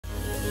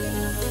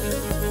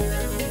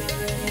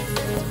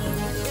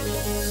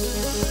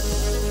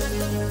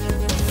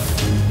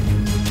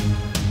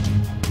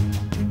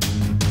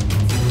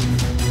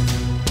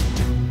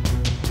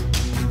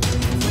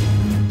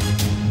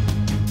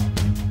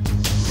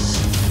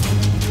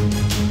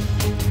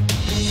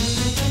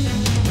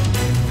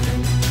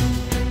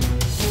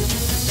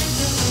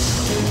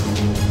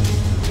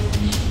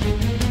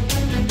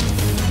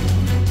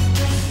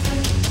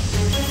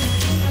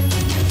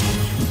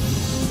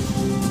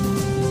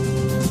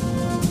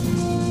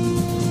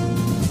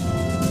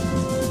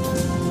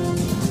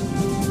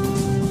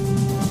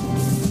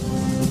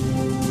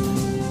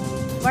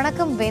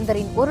வணக்கம்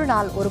வேந்தரின் ஒரு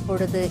நாள் ஒரு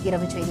பொழுது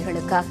இரவு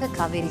செய்திகளுக்காக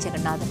காவேரி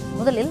ஜெகநாதன்.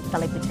 முதலில்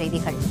தலைப்புச்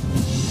செய்திகள்.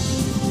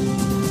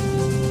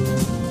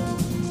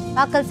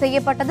 தாக்கல்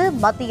செய்யப்பட்டது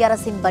மத்திய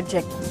அரசின்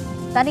பட்ஜெட்.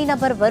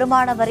 தனிநபர்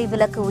வருமான வரி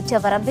விலக்கு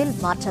உச்சவரம்பில்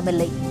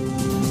மாற்றமில்லை.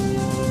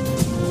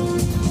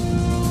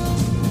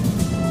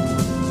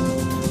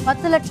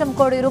 10 லட்சம்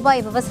கோடி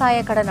ரூபாய்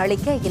விவசாய கடன்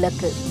அளிக்க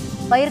இலக்கு.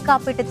 பயிர்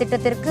காப்பீட்டு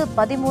திட்டத்திற்கு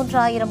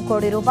 13,000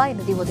 கோடி ரூபாய்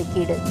நிதி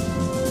ஒதுக்கீடு.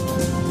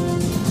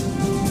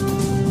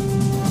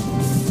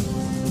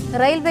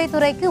 ரயில்வே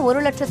துறைக்கு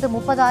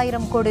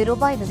 1,30,000 கோடி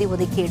ரூபாய் நிதி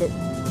ஒதுக்கீடு.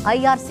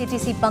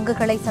 IRCTC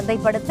பங்குகளை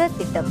சந்தைப்படுத்த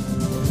திட்டம்.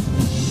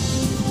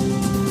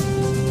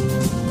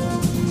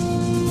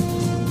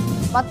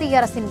 மத்திய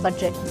அரசின்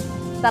பட்ஜெட்.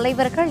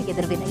 தலைவர்கள்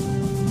எதிர்வினை.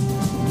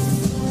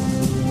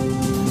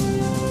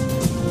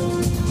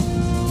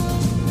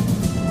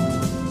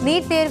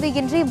 நீட் தேர்வு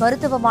இன்றி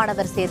மருத்துவ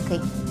மாணவர் சேர்க்கை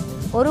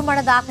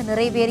ஒருமனதாக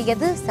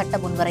நிறைவேறியது சட்ட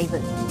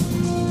முன்வரைவு.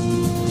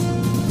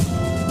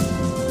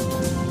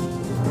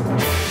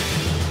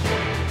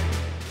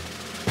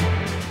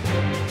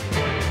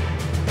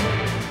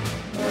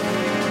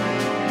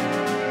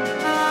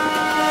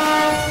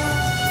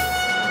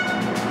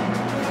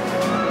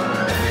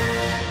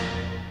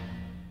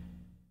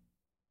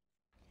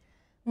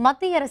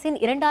 மத்திய அரசின்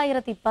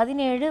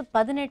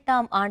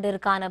 2017-18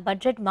 ஆண்டிற்கான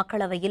பட்ஜெட்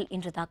மக்களவையில்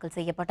இன்று தாக்கல்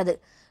செய்யப்பட்டது.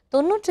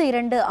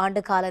 92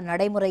 ஆண்டு கால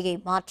நடைமுறையை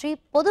மாற்றி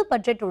பொது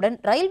பட்ஜெட்டுடன்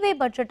ரயில்வே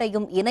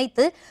பட்ஜெட்டையும்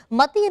இணைத்து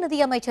மத்திய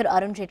நிதியமைச்சர்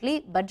அருண்ஜேட்லி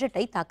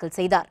பட்ஜெட்டை தாக்கல்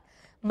செய்தார்.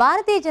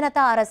 பாரதிய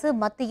ஜனதா அரசு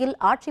மத்தியில்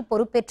ஆட்சி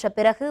பொறுப்பேற்ற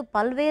பிறகு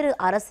பல்வேறு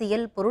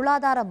அரசியல்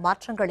பொருளாதார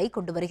மாற்றங்களை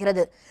கொண்டு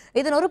வருகிறது.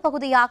 இதன் ஒரு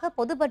பகுதியாக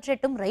பொது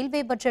பட்ஜெட்டும்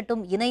ரயில்வே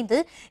பட்ஜெட்டும் இணைந்து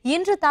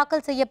இன்று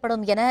தாக்கல்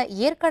செய்யப்படும் என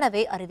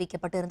ஏற்கனவே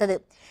அறிவிக்கப்பட்டிருந்தது.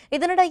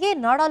 இதனிடையே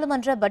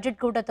நாடாளுமன்ற பட்ஜெட்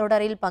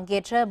கூட்டத்தொடரில்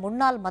பங்கேற்ற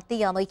முன்னாள்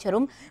மத்திய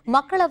அமைச்சரும்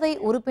மக்களவை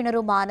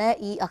உறுப்பினருமான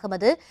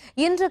அகமது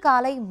இன்று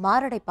காலை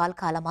மாரடைப்பால்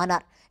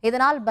காலமானார்.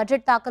 இதனால்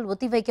பட்ஜெட் தாக்கல்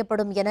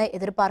ஒத்திவைக்கப்படும் என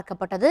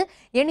எதிர்பார்க்கப்பட்டது.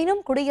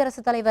 எனினும்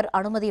குடியரசுத் தலைவர்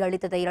அனுமதி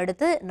அளித்ததை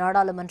அடுத்து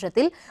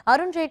நாடாளுமன்றத்தில்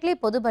அருண்ஜேட்லி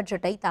பொது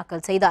பட்ஜெட்டை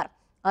தாக்கல் செய்தார்.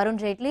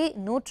 அருண்ஜேட்லி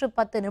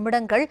 110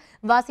 நிமிடங்கள்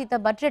வாசித்த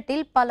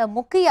பட்ஜெட்டில் பல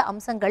முக்கிய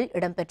அம்சங்கள்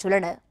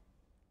இடம்பெற்றுள்ளன.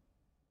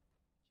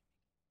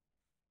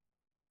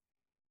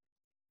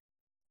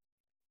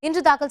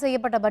 இன்று தாக்கல்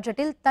செய்யப்பட்ட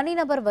பட்ஜெட்டில்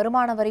தனிநபர்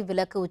வருமான வரி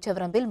விலக்கு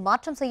உச்சவரம்பில்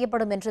மாற்றம்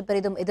செய்யப்படும் என்று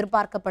பெரிதும்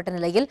எதிர்பார்க்கப்பட்ட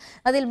நிலையில்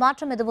அதில்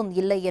மாற்றம் எதுவும்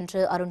இல்லை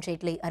என்று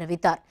அருண்ஜேட்லி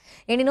அறிவித்தார்.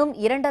 எனினும்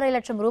 2.5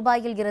 லட்சம்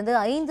ரூபாயில் இருந்து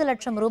 5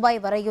 லட்சம் ரூபாய்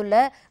வரையுள்ள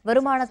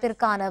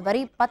வருமானத்திற்கான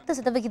வரி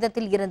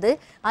 10% இருந்து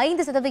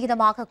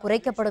 5%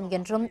 குறைக்கப்படும்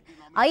என்றும்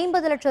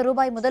 50 லட்சம்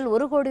ரூபாய் முதல்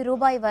 1 கோடி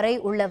ரூபாய் வரை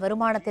உள்ள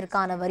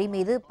வருமானத்திற்கான வரி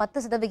மீது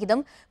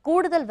 10%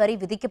 கூடுதல் வரி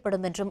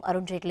விதிக்கப்படும் என்றும்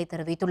அருண்ஜேட்லி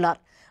தெரிவித்துள்ளார்.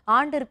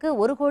 ஆண்டிற்கு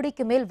 1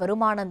 கோடிக்கு மேல்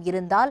வருமானம்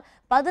இருந்தால்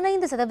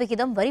 15%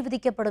 வரி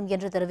விதிக்கப்படும்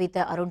என்று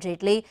தெரிவித்த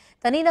அருண்ஜேட்லி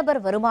தனிநபர்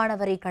வருமான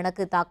வரி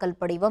கணக்கு தாக்கல்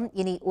படிவம்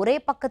இனி ஒரே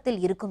பக்கத்தில்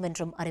இருக்கும்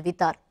என்றும்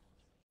அறிவித்தார்.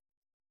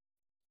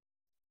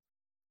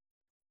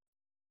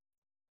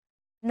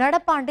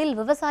 நடப்பாண்டில்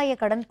விவசாய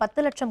கடன்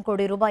 10 லட்சம்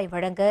கோடி ரூபாய்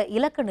வழங்க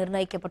இலக்கு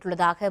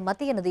நிர்ணயிக்கப்பட்டுள்ளதாக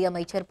மத்திய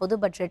நிதியமைச்சர் பொது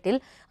பட்ஜெட்டில்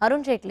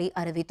அருண்ஜேட்லி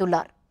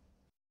அறிவித்துள்ளார்.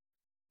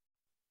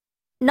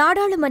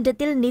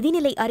 நாடாளுமன்றத்தில்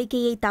நிதிநிலை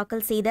அறிக்கையை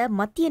தாக்கல் செய்த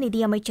மத்திய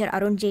நிதியமைச்சர்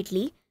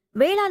அருண்ஜேட்லி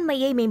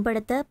வேளாண்மையை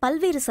மேம்படுத்த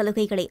பல்வேறு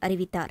சலுகைகளை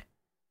அறிவித்தார்.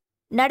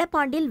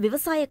 நடப்பாண்டில்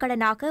விவசாய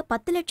கடனாக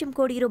 10 லட்சம்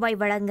கோடி ரூபாய்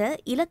வழங்க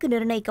இலக்கு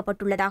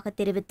நிர்ணயிக்கப்பட்டுள்ளதாக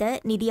தெரிவித்த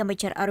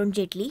நிதியமைச்சர்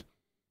அருண்ஜேட்லி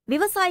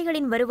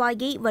விவசாயிகளின்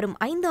வருவாயை வரும்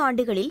 5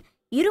 ஆண்டுகளில்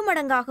 2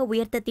 மடங்காக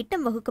உயர்த்த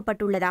திட்டம்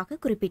வகுக்கப்பட்டுள்ளதாக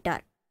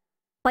குறிப்பிட்டார்.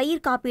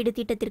 பயிர் காப்பீடு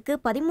திட்டத்திற்கு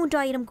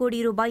 13,000 கோடி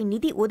ரூபாய்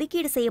நிதி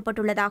ஒதுக்கீடு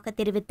செய்யப்பட்டுள்ளதாக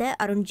தெரிவித்த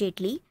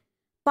அருண்ஜேட்லி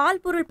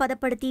பால் பொருள்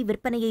பதப்படுத்தி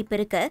விற்பனையை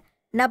பெருக்க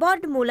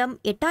நபார்டு மூலம்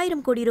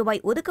 8,000 கோடி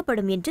ரூபாய்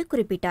ஒதுக்கப்படும் என்று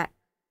குறிப்பிட்டார்.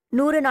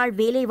 100 நாள்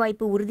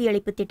வேலைவாய்ப்பு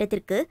உறுதியளிப்பு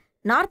திட்டத்திற்கு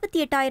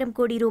 48,000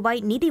 கோடி ரூபாய்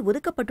நிதி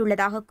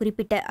ஒதுக்கப்பட்டுள்ளதாக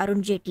குறிப்பிட்ட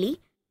அருண்ஜேட்லி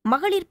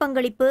மகளிர்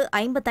பங்களிப்பு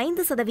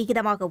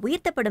 55%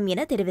 உயர்த்தப்படும் என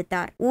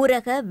தெரிவித்தார்.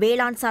 ஊரக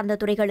வேளாண் சார்ந்த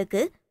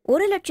துறைகளுக்கு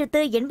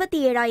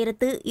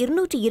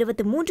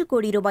 1,87,223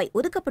 கோடி ரூபாய்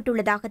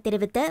ஒதுக்கப்பட்டுள்ளதாக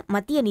தெரிவித்த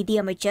மத்திய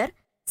நிதியமைச்சர்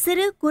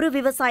சிறு குறு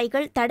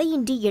விவசாயிகள்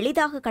தடையின்றி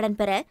எளிதாக கடன்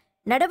பெற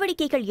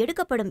நடவடிக்கைகள்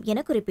எடுக்கப்படும் என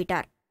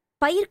குறிப்பிட்டார்.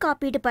 பயிர்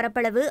காப்பீடு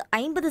பரப்பளவு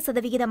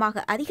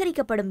 50%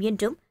 அதிகரிக்கப்படும்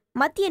என்றும்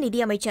மத்திய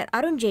நிதியமைச்சர்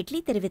அருண்ஜேட்லி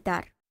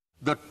தெரிவித்தார்.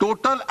 The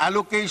total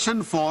allocation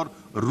for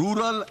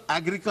rural,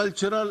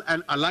 agricultural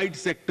and allied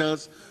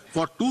sectors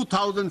for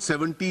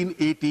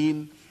 2017-18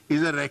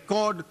 is a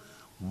record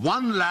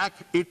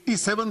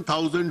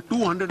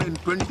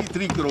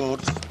 1,87,223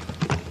 crores,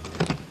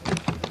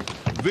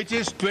 which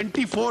is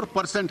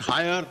 24%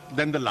 higher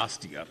than the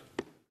last year.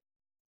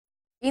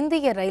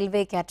 இந்திய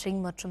ரயில்வே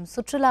கேட்டரிங் மற்றும்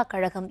சுற்றுலா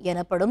கழகம்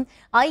எனப்படும்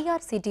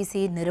IRCTC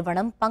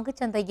நிறுவனம்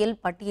பங்குச்சந்தையில்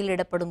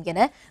பட்டியலிடப்படும் என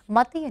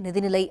மத்திய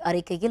நிதிநிலை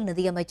அறிக்கையில்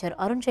நிதியமைச்சர்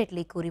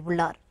அருண்ஜேட்லி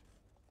கூறியுள்ளார்.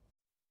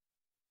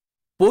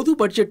 பொது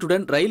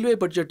பட்ஜெட்டுடன் ரயில்வே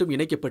பட்ஜெட்டும்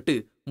இணைக்கப்பட்டு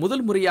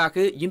முதல் முறையாக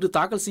இன்று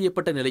தாக்கல்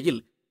செய்யப்பட்ட நிலையில்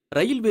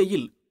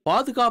ரயில்வேயில்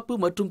பாதுகாப்பு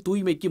மற்றும்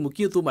தூய்மைக்கு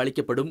முக்கியத்துவம்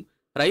அளிக்கப்படும்,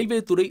 ரயில்வே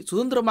துறை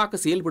சுதந்திரமாக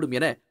செயல்படும்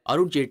என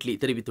அருண்ஜேட்லி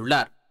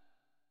தெரிவித்துள்ளார்.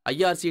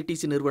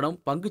 IRCTC நிறுவனம்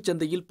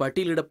பங்குச்சந்தையில்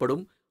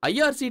பட்டியலிடப்படும்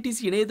IRCTC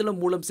இணையதளம்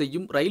மூலம்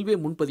செய்யும் ரயில்வே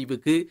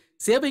முன்பதிவுக்கு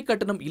சேவை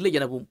கட்டணம் இல்லை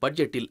எனவும்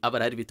பட்ஜெட்டில்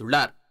அவர்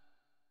அறிவித்துள்ளார்.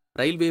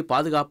 ரயில்வே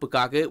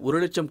பாதுகாப்புக்காக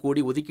 1,00,000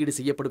 கோடி ஒதுக்கீடு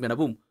செய்யப்படும்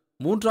எனவும்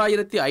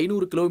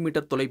 3,500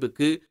 கிலோமீட்டர்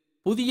தொலைவுக்கு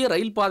புதிய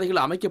ரயில் பாதைகள்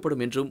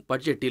அமைக்கப்படும் என்றும்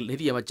பட்ஜெட்டில்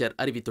நிதியமைச்சர்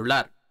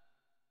அறிவித்துள்ளார்.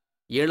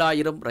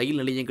 7,000 ரயில்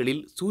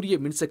நிலையங்களில் சூரிய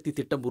மின்சக்தி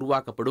திட்டம்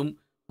உருவாக்கப்படும்.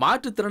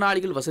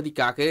 மாற்றுத்திறனாளிகள்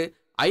வசதிக்காக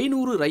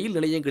 500 ரயில்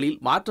நிலையங்களில்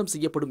மாற்றம்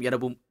செய்யப்படும்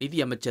எனவும்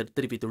நிதியமைச்சர்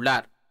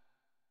தெரிவித்துள்ளார்.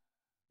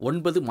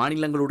 9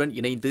 மாநிலங்களுடன்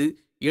இணைந்து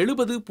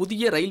 70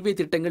 புதிய ரயில்வே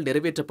திட்டங்கள்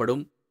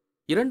நிறைவேற்றப்படும்.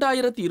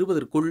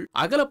 2020ற்குள்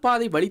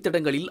அகலப்பாதை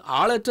வழித்தடங்களில்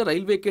ஆளற்ற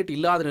ரயில்வே கேட்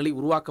இல்லாத நிலை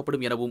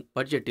உருவாக்கப்படும் எனவும்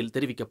பட்ஜெட்டில்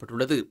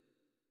தெரிவிக்கப்பட்டுள்ளது.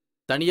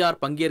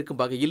 தனியார் பங்கேற்கும்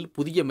வகையில்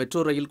புதிய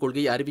மெட்ரோ ரயில்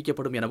கொள்கை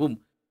அறிவிக்கப்படும் எனவும்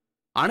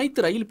அனைத்து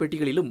ரயில்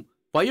பெட்டிகளிலும்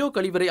பயோ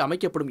கழிவறை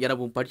அமைக்கப்படும்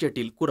எனவும்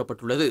பட்ஜெட்டில்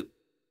கூறப்பட்டுள்ளது.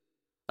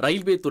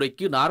 ரயில்வே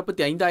துறைக்கு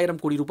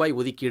 45,000 கோடி ரூபாய்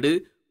ஒதுக்கீடு,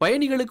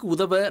 பயணிகளுக்கு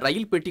உதவ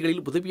ரயில்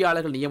பெட்டிகளில்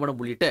உதவியாளர்கள் நியமனம்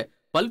உள்ளிட்ட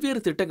பல்வேறு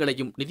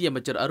திட்டங்களையும்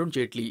நிதியமைச்சர்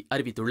அருண்ஜேட்லி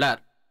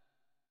அறிவித்துள்ளார்.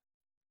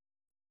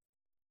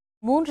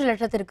 3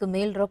 லட்சத்திற்கு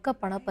மேல் ரொக்க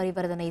பண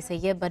பரிவர்த்தனை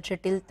செய்ய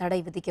பட்ஜெட்டில்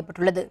தடை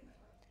விதிக்கப்பட்டுள்ளது.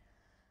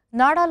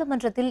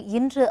 நாடாளுமன்றத்தில்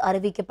இன்று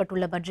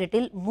அறிவிக்கப்பட்டுள்ள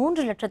பட்ஜெட்டில்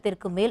 3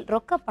 லட்சத்திற்கு மேல்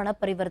ரொக்க பண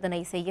பரிவர்த்தனை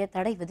செய்ய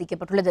தடை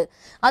விதிக்கப்பட்டுள்ளது.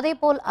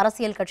 அதேபோல்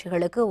அரசியல்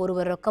கட்சிகளுக்கு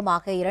ஒருவர்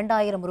ரொக்கமாக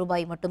 2,000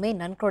 ரூபாய் மட்டுமே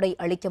நன்கொடை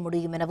அளிக்க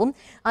முடியும் எனவும்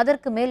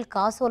அதற்கு மேல்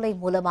காசோலை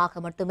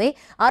மூலமாக மட்டுமே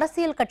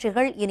அரசியல்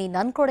கட்சிகள் இனி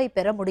நன்கொடை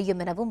பெற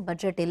முடியும் எனவும்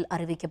பட்ஜெட்டில்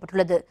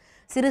அறிவிக்கப்பட்டுள்ளது.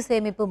 சிறு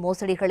சேமிப்பு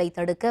மோசடிகளை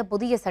தடுக்க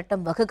புதிய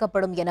சட்டம்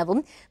வகுக்கப்படும்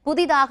எனவும்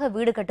புதிதாக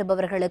வீடு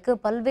கட்டுபவர்களுக்கு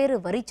பல்வேறு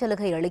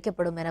வரிச்சலுகை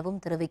அளிக்கப்படும் எனவும்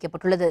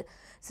தெரிவிக்கப்பட்டுள்ளது.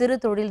 சிறு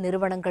தொழில்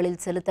நிறுவனங்களில்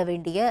செலுத்த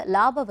வேண்டிய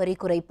லாப வரி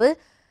குறைப்பு,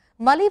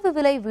 மலிவு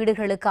விலை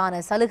வீடுகளுக்கான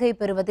சலுகை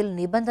பெறுவதில்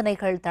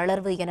நிபந்தனைகள்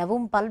தளர்வு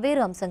எனவும்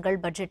பல்வேறு அம்சங்கள்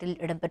பட்ஜெட்டில்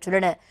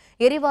இடம்பெற்றுள்ளன.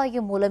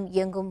 எரிவாயு மூலம்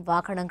இயங்கும்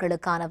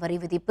வாகனங்களுக்கான வரி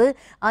விதிப்பு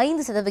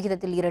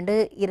 5% இருந்து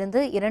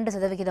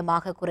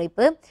 2%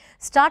 குறைப்பு,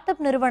 ஸ்டார்ட்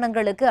அப்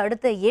நிறுவனங்களுக்கு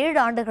அடுத்த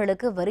 7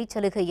 ஆண்டுகளுக்கு வரி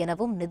சலுகை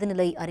எனவும்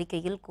நிதிநிலை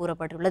அறிக்கையில்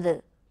கூறப்பட்டுள்ளது.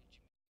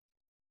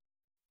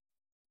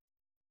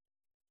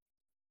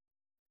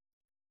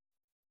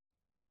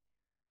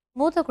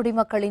 மூத்த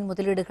குடிமக்களின்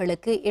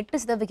முதலீடுகளுக்கு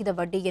 8%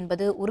 வட்டி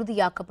என்பது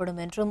உறுதியாக்கப்படும்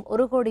என்றும்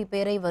 1 கோடி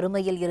பேரை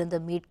வறுமையில் இருந்து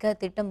மீட்க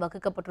திட்டம்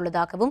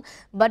வகுக்கப்பட்டுள்ளதாகவும்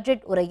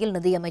பட்ஜெட் உரையில்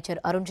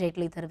நிதியமைச்சர்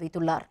அருண்ஜேட்லி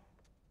தெரிவித்துள்ளார்.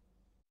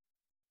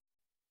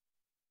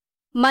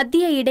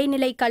 மத்திய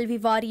இடைநிலை கல்வி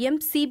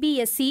வாரியம்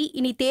CBSE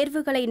இனி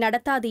தேர்வுகளை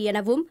நடத்தாது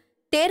எனவும்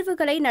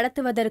தேர்வுகளை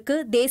நடத்துவதற்கு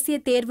தேசிய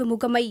தேர்வு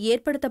முகமை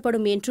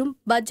ஏற்படுத்தப்படும் என்றும்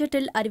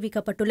பட்ஜெட்டில்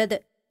அறிவிக்கப்பட்டுள்ளது.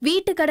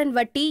 வீட்டுக்கடன்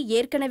வட்டி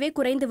ஏற்கனவே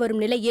குறைந்து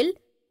வரும் நிலையில்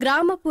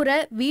கிராமப்புற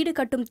வீடு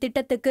கட்டும்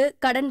திட்டத்துக்கு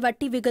கடன்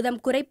வட்டி விகிதம்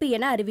குறைப்பு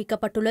என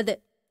அறிவிக்கப்பட்டுள்ளது.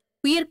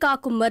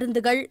 உயிர்காக்கும்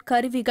மருந்துகள்,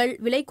 கருவிகள்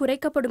விலை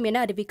குறைக்கப்படும் என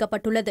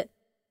அறிவிக்கப்பட்டுள்ளது.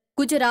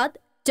 குஜராத்,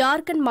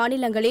 ஜார்க்கண்ட்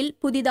மாநிலங்களில்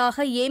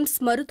புதிதாக எய்ம்ஸ்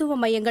மருத்துவ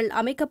மையங்கள்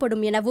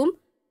அமைக்கப்படும் எனவும்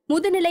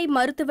முதுநிலை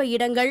மருத்துவ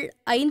இடங்கள்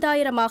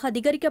 5,000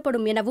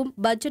 அதிகரிக்கப்படும் எனவும்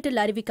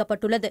பட்ஜெட்டில்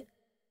அறிவிக்கப்பட்டுள்ளது.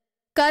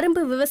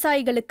 கரும்பு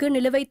விவசாயிகளுக்கு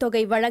நிலுவைத்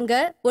தொகை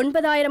வழங்க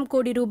 9,000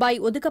 கோடி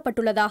ரூபாய்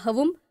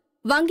ஒதுக்கப்பட்டுள்ளதாகவும்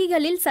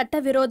வங்கிகளில்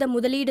சட்டவிரோத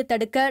முதலீடு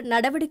தடுக்க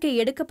நடவடிக்கை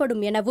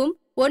எடுக்கப்படும் எனவும்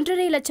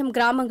 1,50,000 லட்சம்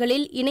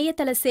கிராமங்களில்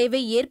இணையதள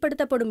சேவை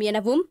ஏற்படுத்தப்படும்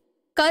எனவும்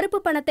கருப்பு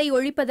பணத்தை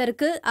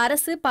ஒழிப்பதற்கு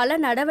அரசு பல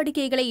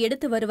நடவடிக்கைகளை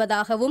எடுத்து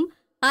வருவதாகவும்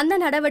அந்த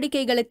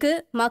நடவடிக்கைகளுக்கு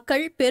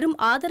மக்கள் பெரும்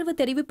ஆதரவு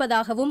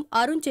தெரிவிப்பதாகவும்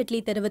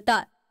அருண்ஜேட்லி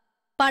தெரிவித்தார்.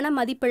 பண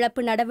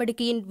மதிப்பிழப்பு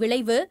நடவடிக்கையின்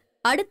விளைவு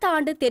அடுத்த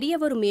ஆண்டு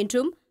தெரியவரும்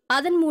என்றும்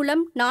அதன்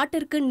மூலம்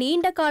நாட்டிற்கு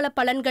நீண்ட கால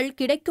பலன்கள்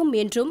கிடைக்கும்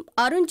என்றும்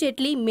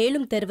அருண்ஜேட்லி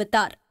மேலும்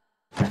தெரிவித்தார்.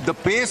 The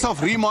pace of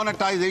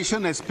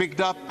remonetization has picked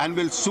up and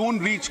will soon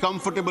reach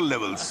comfortable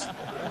levels.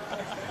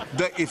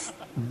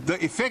 The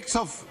effects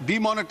of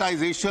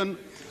demonetization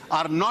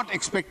are not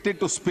expected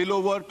to spill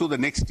over to the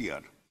next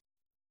year.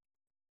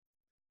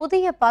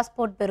 புதிய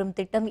பாஸ்போர்ட் பெறும்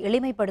திட்டம்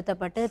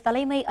எளிமைப்படுத்தப்பட்டு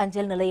தலைமை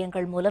அஞ்சல்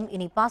நிலையங்கள் மூலம்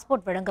இனி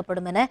பாஸ்போர்ட்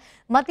வழங்கப்படும் என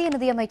மத்திய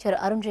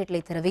நிதியமைச்சர்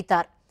அருண்ஜேட்லி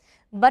தெரிவித்தார்.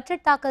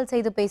 பட்ஜெட் தாக்கல்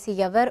செய்து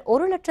பேசிய அவர்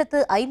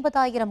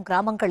 1,50,000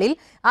 கிராமங்களில்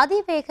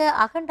அதிவேக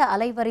அகண்ட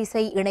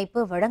அலைவரிசை இணைப்பு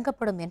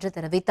வழங்கப்படும் என்று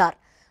தெரிவித்தார்.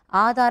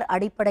 ஆதார்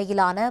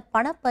அடிப்படையிலான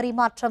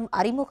பணப்பரிமாற்றம்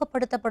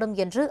அறிமுகப்படுத்தப்படும்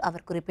என்று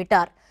அவர்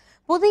குறிப்பிட்டார்.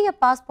 புதிய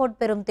பாஸ்போர்ட்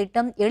பெறும்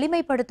திட்டம்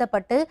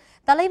எளிமைப்படுத்தப்பட்டு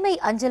தலைமை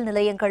அஞ்சல்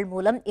நிலையங்கள்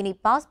மூலம் இனி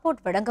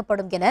பாஸ்போர்ட்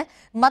வழங்கப்படும் என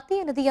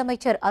மத்திய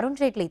நிதியமைச்சர்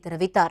அருண்ஜேட்லி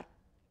தெரிவித்தார்.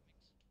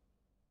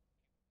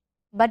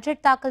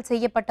 பட்ஜெட் தாக்கல்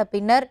செய்யப்பட்ட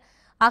பின்னர்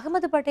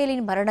அகமது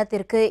பட்டேலின்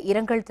மரணத்திற்கு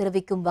இரங்கல்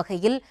தெரிவிக்கும்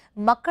வகையில்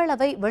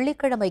மக்களவை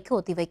வெள்ளிக்கிழமைக்கு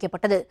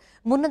ஒத்திவைக்கப்பட்டது.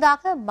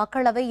 முன்னதாக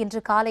மக்களவை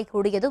இன்று காலை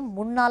கூடியதும்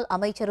முன்னாள்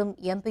அமைச்சரும்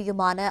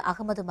எம்பியுமான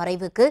அகமது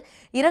மறைவுக்கு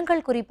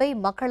இரங்கல் குறிப்பை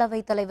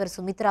மக்களவைத் தலைவர்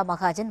சுமித்ரா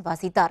மகாஜன்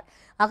வாசித்தார்.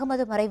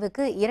 அகமது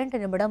மறைவுக்கு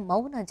 2 நிமிடம்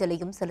மௌன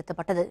அஞ்சலியும்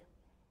செலுத்தப்பட்டது.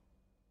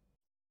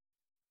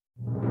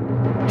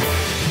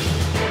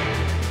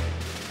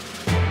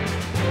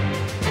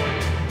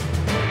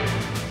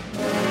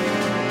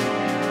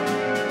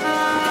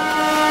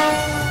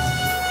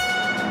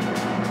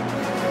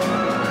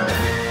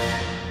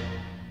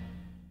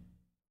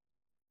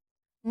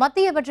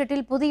 மத்திய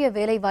பட்ஜெட்டில் புதிய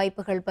வேலை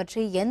வாய்ப்புகள்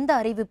பற்றி எந்த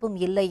அறிவிப்பும்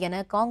இல்லை என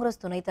காங்கிரஸ்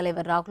துணைத்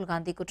தலைவர் ராகுல்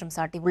காந்தி குற்றம்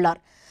சாட்டியுள்ளார்.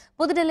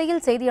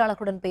 புதுடில்லியில்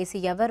செய்தியாளர்களுடன்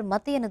பேசிய அவர்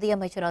மத்திய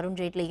நிதியமைச்சர்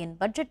அருண்ஜேட்லியின்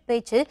பட்ஜெட்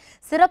பேச்சு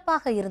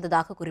சிறப்பாக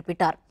இருந்ததாக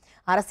குறிப்பிட்டார்.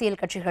 அரசியல்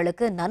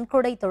கட்சிகளுக்கு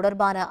நன்கொடை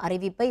தொடர்பான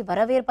அறிவிப்பை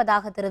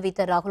வரவேற்பதாக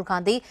தெரிவித்த ராகுல்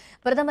காந்தி,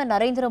 பிரதமர்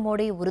நரேந்திர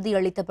மோடி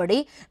உறுதியளித்தபடி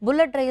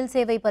புல்லட் ரயில்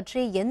சேவை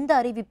பற்றி எந்த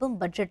அறிவிப்பும்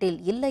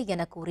பட்ஜெட்டில் இல்லை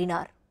என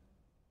கூறினார்.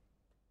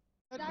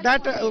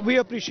 We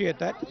appreciate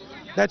that.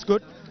 That's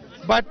good.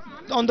 But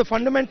on the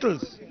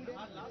fundamentals,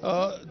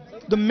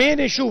 the main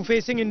issue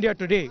facing India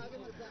today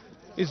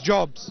is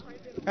jobs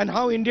and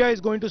how India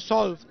is going to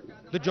solve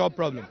the job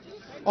problem.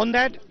 On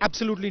that,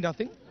 absolutely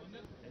nothing.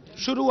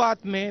 शुरुआत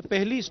में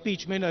पहली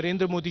speech में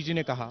नरेंद्र मोदी जी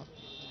ने कहा,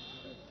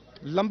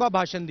 लंबा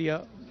भाषण दिया,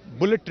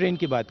 bullet train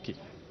की बात की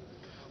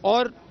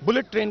और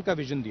बुलेट ट्रेन का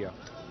विजन दिया.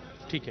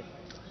 ठीक है,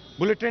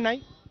 बुलेट ट्रेन आई.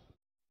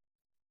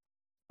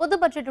 பொது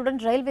பட்ஜெட்டுடன்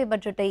ரயில்வே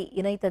பட்ஜெட்டை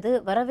இணைத்தது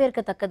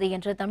வரவேற்கத்தக்கது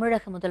என்று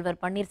தமிழக முதல்வர்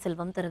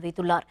பன்னீர்செல்வம்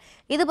தெரிவித்துள்ளார்.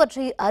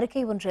 இதுபற்றி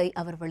அறிக்கை ஒன்றை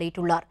அவர்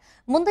வெளியிட்டுள்ளார்.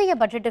 முந்தைய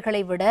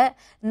பட்ஜெட்டுகளை விட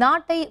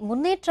நாட்டை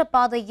முன்னேற்ற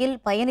பாதையில்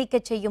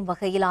பயணிக்கச் செய்யும்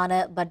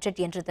வகையிலான பட்ஜெட்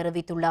என்று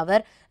தெரிவித்துள்ள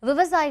அவர்,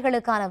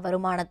 விவசாயிகளுக்கான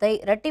வருமானத்தை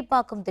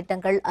இரட்டிப்பாக்கும்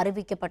திட்டங்கள்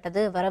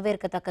அறிவிக்கப்பட்டது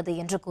வரவேற்கத்தக்கது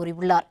என்று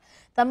கூறியுள்ளார்.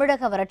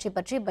 தமிழக வறட்சி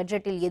பற்றி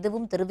பட்ஜெட்டில்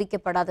எதுவும்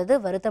தெரிவிக்கப்படாதது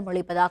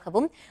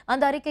வருத்தமளிப்பதாகவும்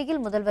அந்த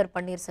அறிக்கையில் முதல்வர்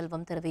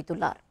பன்னீர்செல்வம்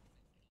தெரிவித்துள்ளார்.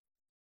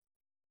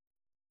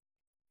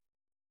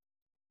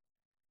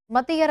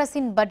 மத்திய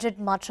அரசின் பட்ஜெட்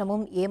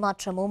மாற்றமும்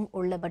ஏமாற்றமும்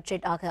உள்ள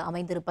பட்ஜெட் ஆக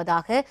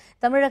அமைந்திருப்பதாக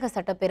தமிழக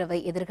சட்டப்பேரவை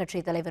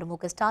எதிர்க்கட்சித் தலைவர்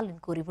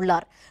மு.க.ஸ்டாலின்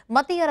கூறியுள்ளார்.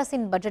 மத்திய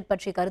அரசின் பட்ஜெட்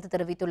பற்றி கருத்து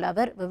தெரிவித்துள்ள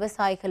அவர்,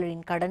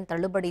 விவசாயிகளின் கடன்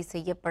தள்ளுபடி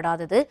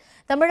செய்யப்படாதது,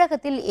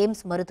 தமிழகத்தில்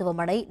எய்ம்ஸ்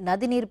மருத்துவமனை,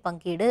 நதிநீர்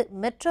பங்கீடு,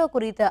 மெட்ரோ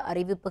குறித்த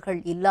அறிவிப்புகள்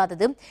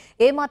இல்லாதது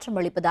ஏமாற்றம்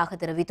அளிப்பதாக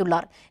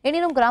தெரிவித்துள்ளார்.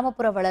 எனினும்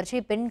கிராமப்புற வளர்ச்சி,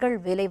 பெண்கள்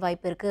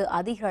வேலைவாய்ப்பிற்கு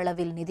அதிக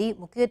அளவில் நிதி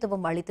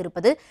முக்கியத்துவம்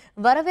அளித்திருப்பது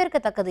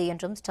வரவேற்கத்தக்கது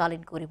என்றும்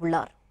ஸ்டாலின்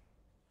கூறியுள்ளார்.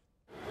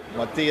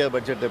 மத்திய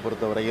பட்ஜெட்டை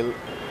பொறுத்தவரையில்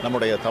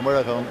நம்முடைய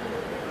தமிழகம்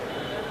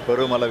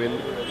பெருமளவில்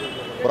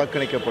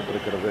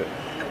புறக்கணிக்கப்பட்டிருக்கிறது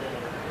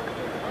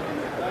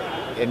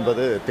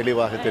என்பது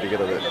தெளிவாக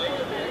தெரிகிறது.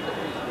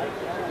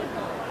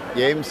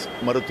 எய்ம்ஸ்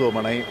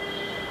மருத்துவமனை,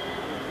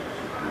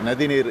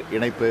 நதிநீர்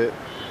இணைப்பு,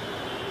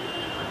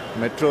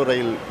 மெட்ரோ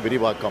ரயில்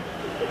விரிவாக்கம்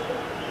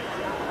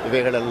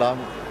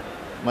இவைகளெல்லாம்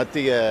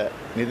மத்திய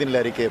நிதிநிலை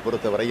அறிக்கையை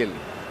பொறுத்தவரையில்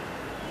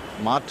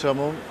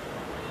மாற்றமும்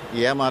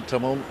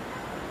ஏமாற்றமும்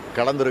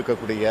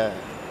கலந்திருக்கக்கூடிய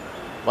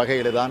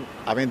வகையில்தான்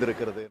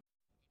அமைந்திருக்கிறது.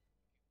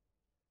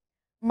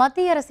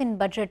 மத்திய அரசின்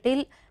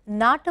பட்ஜெட்டில்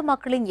நாட்டு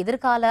மக்களின்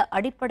எதிர்கால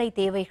அடிப்படை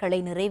தேவைகளை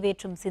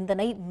நிறைவேற்றும்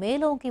சிந்தனை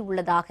மேலோங்கி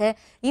உள்ளதாக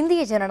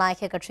இந்திய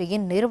ஜனநாயக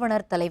கட்சியின்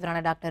நிறுவனர் தலைவரான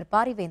டாக்டர்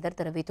பாரிவேந்தர்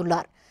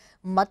தெரிவித்துள்ளார்.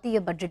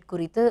 மத்திய பட்ஜெட்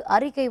குறித்து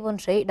அறிக்கை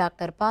ஒன்றை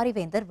டாக்டர்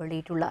பாரிவேந்தர்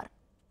வெளியிட்டுள்ளார்.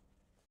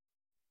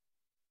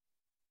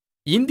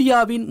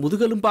 இந்தியாவின்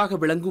முதுகெலும்பாக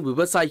விளங்கும்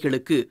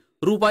விவசாயிகளுக்கு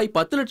ரூபாய்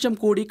 10 லட்சம்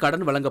கோடி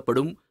கடன்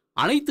வழங்கப்படும்,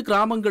 அனைத்து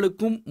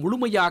கிராமங்களுக்கும்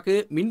முழுமையாக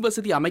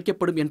மின்வசதி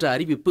அமைக்கப்படும் என்ற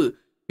அறிவிப்பு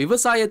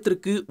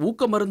விவசாயத்திற்கு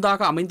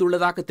ஊக்கமருந்தாக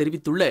அமைந்துள்ளதாக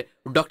தெரிவித்துள்ள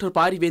டாக்டர்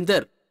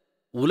பாரிவேந்தர்,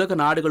 உலக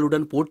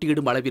நாடுகளுடன்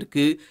போட்டியிடும்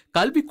அளவிற்கு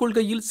கல்விக்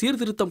கொள்கையில்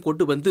சீர்திருத்தம்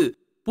கொண்டு வந்து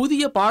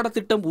புதிய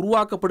பாடத்திட்டம்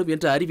உருவாக்கப்படும்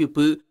என்ற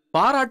அறிவிப்பு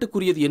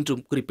பாராட்டுக்குரியது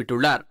என்றும்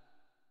குறிப்பிட்டுள்ளார்.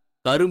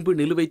 கரும்பு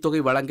நிலுவைத்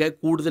தொகை வழங்க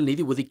கூடுதல்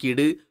நிதி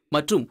ஒதுக்கீடு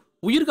மற்றும்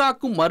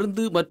உயிர்காக்கும்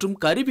மருந்து மற்றும்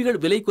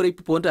கருவிகள் விலை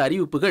குறைப்பு போன்ற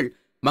அறிவிப்புகள்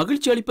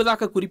மகிழ்ச்சி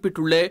அளிப்பதாக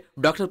குறிப்பிட்டுள்ள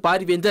டாக்டர்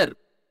பாரிவேந்தர்,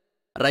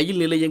 ரயில்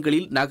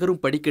நிலையங்களில் நகரும்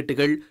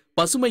படிக்கட்டுகள்,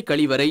 பசுமை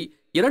கழிவறை,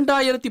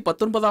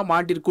 2019ஆம்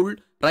ஆண்டிற்குள்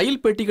ரயில்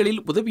பெட்டிகளில்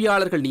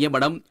உதவியாளர்கள்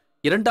நியமனம்,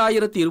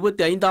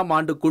 2025ஆம்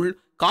ஆண்டுக்குள்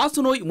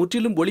காசநோய்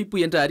முற்றிலும் ஒழிப்பு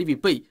என்ற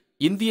அறிவிப்பை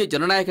இந்திய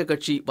ஜனநாயக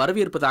கட்சி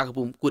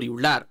வரவேற்பதாகவும்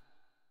கூறியுள்ளார்.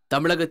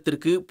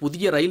 தமிழகத்திற்கு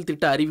புதிய ரயில்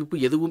திட்ட அறிவிப்பு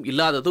எதுவும்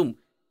இல்லாததும்,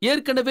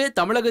 ஏற்கனவே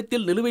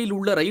தமிழகத்தில் நிலுவையில்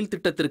உள்ள ரயில்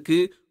திட்டத்திற்கு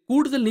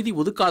கூடுதல் நிதி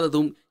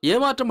ஒதுக்காததும்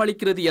ஏமாற்றம்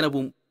அளிக்கிறது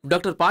எனவும்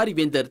டாக்டர்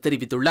பாரிவேந்தர்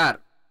தெரிவித்துள்ளார்.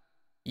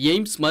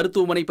 எய்ம்ஸ்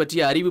மருத்துவமனை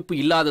பற்றிய அறிவிப்பு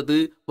இல்லாதது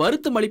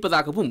வருத்தம்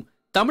அளிப்பதாகவும்,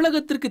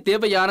 தமிழகத்திற்கு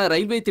தேவையான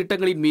ரயில்வே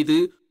திட்டங்களின் மீது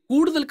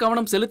கூடுதல்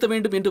கவனம் செலுத்த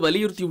வேண்டும் என்று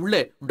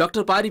வலியுறுத்தியுள்ள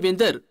டாக்டர்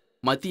பாரிவேந்தர்,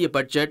 மத்திய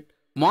பட்ஜெட்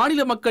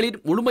மாநில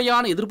மக்களின்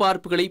முழுமையான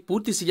எதிர்பார்ப்புகளை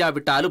பூர்த்தி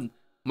செய்யாவிட்டாலும்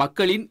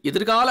மக்களின்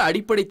எதிர்கால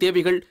அடிப்படை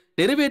தேவைகள்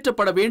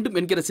நிறைவேற்றப்பட வேண்டும்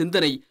என்கிற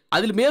சிந்தனை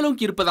அதில்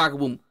மேலோங்கி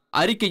இருப்பதாகவும்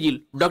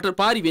அறிக்கையில் டாக்டர்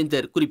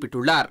பாரிவேந்தர்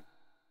குறிப்பிட்டுள்ளார்.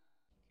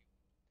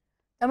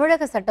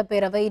 தமிழக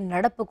சட்டப்பேரவை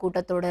நடப்பு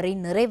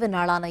கூட்டத்தொடரின் நிறைவு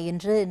நாளான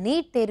இன்று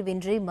நீட்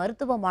தேர்வின்றி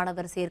மருத்துவ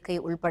மாணவர் சேர்க்கை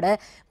உள்பட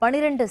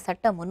 12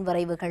 சட்ட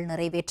முன்வரைவுகள்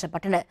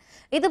நிறைவேற்றப்பட்டன.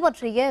 இது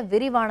பற்றிய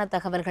விரிவான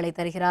தகவல்களை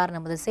தருகிறார்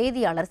நமது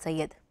செய்தியாளர்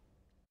சையத்.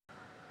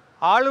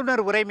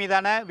 ஆளுநர் உரை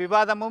மீதான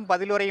விவாதமும்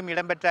பதிலுரையும்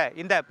இடம்பெற்ற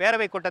இந்த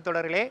பேரவை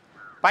கூட்டத்தொடரிலே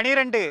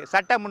 12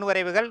 சட்ட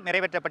முன்வரைவுகள்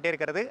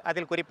நிறைவேற்றப்பட்டிருக்கிறது.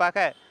 அதில்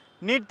குறிப்பாக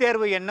நீட்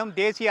தேர்வு என்னும்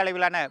தேசிய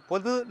அளவிலான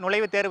பொது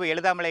நுழைவுத் தேர்வு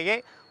எழுதாமலேயே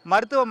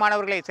மருத்துவ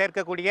மாணவர்களை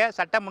சேர்க்கக்கூடிய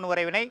சட்ட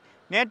முன்வரைவினை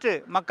நேற்று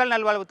மக்கள்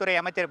நல்வாழ்வுத்துறை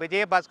அமைச்சர்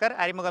விஜயபாஸ்கர்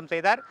அறிமுகம்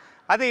செய்தார்.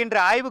 அது இன்று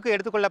ஆய்வுக்கு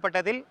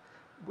எடுத்துக்கொள்ளப்பட்டதில்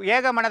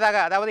ஏகமனதாக,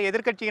 அதாவது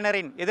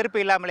எதிர்க்கட்சியினரின் எதிர்ப்பு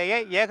இல்லாமலேயே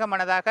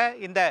ஏகமனதாக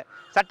இந்த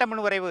சட்ட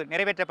முன்வரைவு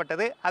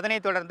நிறைவேற்றப்பட்டது.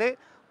 அதனைத் தொடர்ந்து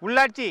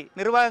உள்ளாட்சி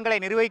நிர்வாகங்களை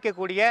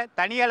நிர்வகிக்கக்கூடிய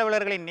தனி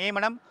அலுவலர்களின்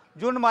நியமனம்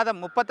ஜூன் மாதம்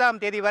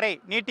 30ஆம் தேதி வரை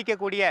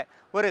நீட்டிக்கக்கூடிய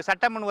ஒரு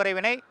சட்ட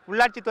முன்வரைவினை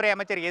உள்ளாட்சித்துறை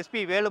அமைச்சர்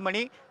SP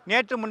வேலுமணி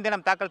நேற்று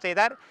முன்தினம் தாக்கல்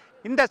செய்தார்.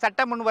 இந்த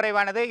சட்ட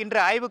முன்வரைவானது இன்று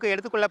ஆய்வுக்கு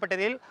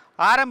எடுத்துக்கொள்ளப்பட்டதில்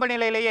ஆரம்ப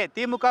நிலையிலேயே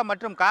திமுக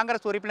மற்றும்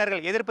காங்கிரஸ்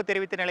உறுப்பினர்கள் எதிர்ப்பு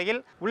தெரிவித்த நிலையில்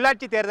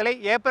உள்ளாட்சி தேர்தலை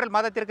ஏப்ரல்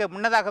மாதத்திற்கு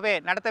முன்னதாகவே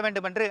நடத்த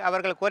வேண்டும் என்று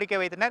அவர்கள் கோரிக்கை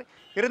வைத்தனர்.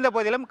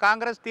 இருந்தபோதிலும்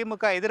காங்கிரஸ்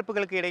திமுக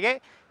எதிர்ப்புகளுக்கு இடையே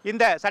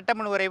இந்த சட்ட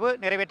முன்வரைவு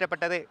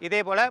நிறைவேற்றப்பட்டது.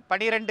 இதேபோல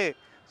 12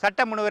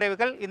 சட்ட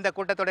முன்வரைவுகள் இந்த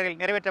கூட்டத்தொடரில்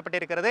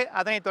நிறைவேற்றப்பட்டிருக்கிறது.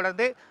 அதனைத்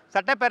தொடர்ந்து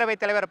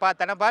சட்டப்பேரவைத் தலைவர்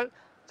தனபால்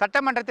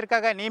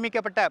சட்டமன்றத்திற்காக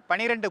நியமிக்கப்பட்ட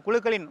 12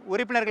 குழுக்களின்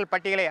உறுப்பினர்கள்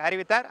பட்டியலை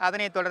அறிவித்தார்.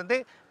 அதனைத் தொடர்ந்து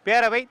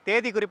பேரவை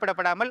தேதி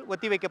குறிப்பிடப்படாமல்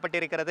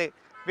ஒத்திவைக்கப்பட்டிருக்கிறது.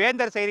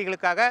 வேந்தர்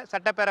செய்திகளுக்காக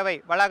சட்டப்பேரவை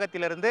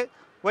வளாகத்திலிருந்து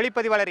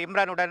ஒளிப்பதிவாளர்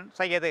இம்ரானுடன்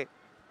சையது.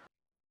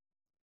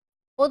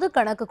 பொது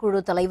கணக்கு குழு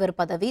தலைவர்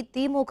பதவி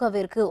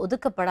திமுகவிற்கு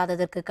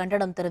ஒதுக்கப்படாததற்கு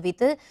கண்டனம்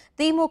தெரிவித்து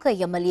திமுக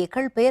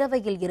எம்எல்ஏக்கள்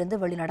பேரவையில் இருந்து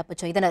வெளிநடப்பு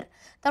செய்தனர்.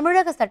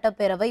 தமிழக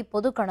சட்டப்பேரவை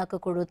பொது கணக்கு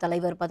குழு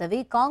தலைவர் பதவி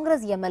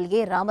காங்கிரஸ்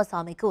எம்எல்ஏ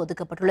ராமசாமிக்கு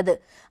ஒதுக்கப்பட்டுள்ளது.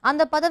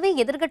 அந்த பதவி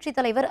எதிர்க்கட்சித்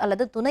தலைவர்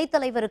அல்லது துணைத்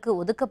தலைவருக்கு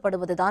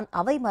ஒதுக்கப்படுவதுதான்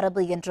அவை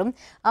மரபு என்றும்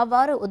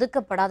அவ்வாறு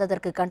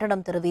ஒதுக்கப்படாததற்கு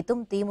கண்டனம்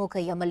தெரிவித்தும்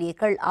திமுக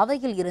எம்எல்ஏக்கள்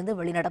அவையில் இருந்து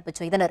வெளிநடப்பு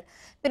செய்தனர்.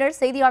 பின்னர்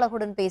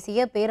செய்தியாளர்களுடன்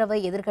பேசிய பேரவை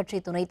எதிர்க்கட்சி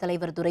துணைத்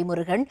தலைவர்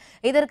துரைமுருகன்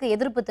இதற்கு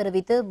எதிர்ப்பு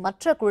தெரிவித்து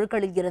மற்ற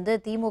குழுக்களில் இருந்து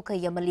திமுக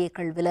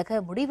எம்எல்ஏக்கள் விலக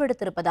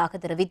முடிவெடுத்திருப்பதாக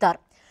தெரிவித்தார்.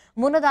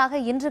 முன்னதாக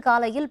இன்று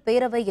காலையில்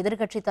பேரவை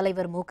எதிர்க்கட்சித்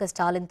தலைவர்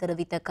மு.க.ஸ்டாலின்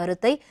தெரிவித்த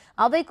கருத்தை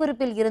அவை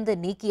குறிப்பில் இருந்து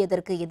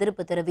நீக்கியதற்கு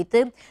எதிர்ப்பு தெரிவித்து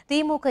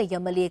திமுக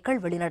எம்எல்ஏக்கள்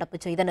வெளிநடப்பு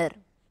செய்தனர்.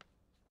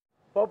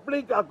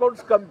 பப்ளிக்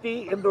அக்கவுண்ட்ஸ் கமிட்டி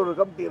என்ற ஒரு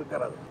கமிட்டி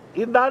இருக்கிறது.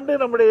 இந்த ஆண்டு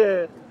நம்முடைய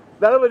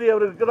தளபதி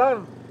அவருக்கு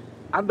தான்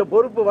அந்த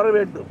பொறுப்பு வர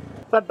வேண்டும்.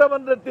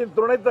 சட்டமன்றத்தின்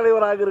துணைத்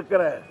தலைவராக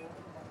இருக்கிற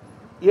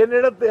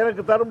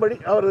எனக்கு தரும்படி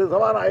அவர்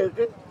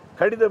சபாநாயகருக்கு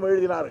கடிதம்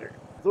எழுதினார்கள்.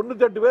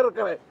 98 பேர்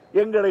இருக்கிற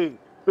எங்களை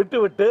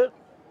விட்டுவிட்டு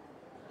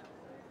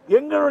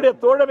எங்களுடைய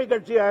தோழமை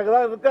கட்சியாக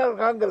தான் இருக்கிற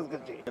காங்கிரஸ்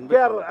கட்சி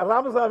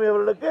ராமசாமி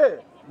அவர்களுக்கு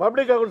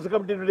பப்ளிக் அக்கவுண்ட்ஸ்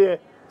கமிட்டியினுடைய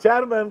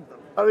சேர்மன்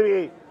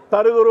பதவியை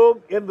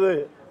தருகிறோம் என்று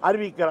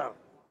அறிவிக்கிறார்.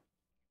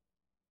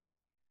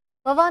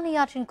 பவானி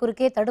ஆற்றின்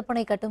குறுக்கே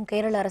தடுப்பணை கட்டும்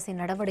கேரள அரசின்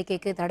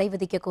நடவடிக்கைக்கு தடை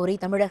விதிக்க கோரி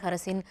தமிழக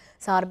அரசின்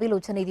சார்பில்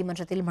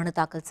உச்சநீதிமன்றத்தில் மனு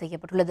தாக்கல்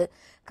செய்யப்பட்டுள்ளது.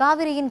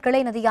 காவிரியின்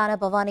கிளை நதியான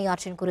பவானி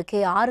ஆற்றின் குறுக்கே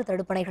 6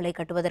 தடுப்பணைகளை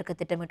கட்டுவதற்கு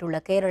திட்டமிட்டுள்ள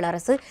கேரள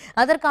அரசு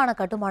அதற்கான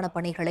கட்டுமான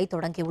பணிகளை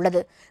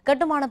தொடங்கியுள்ளது.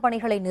 கட்டுமான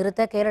பணிகளை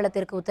நிறுத்த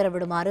கேரளத்திற்கு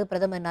உத்தரவிடுமாறு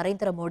பிரதமர்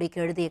நரேந்திர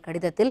மோடிக்கு எழுதிய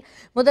கடிதத்தில்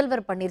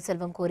முதல்வர்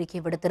பன்னீர்செல்வம்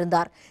கோரிக்கை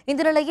விடுத்திருந்தார்.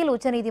 இந்த நிலையில்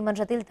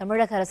உச்சநீதிமன்றத்தில்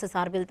தமிழக அரசு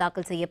சார்பில்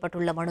தாக்கல்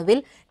செய்யப்பட்டுள்ள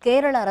மனுவில்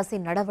கேரள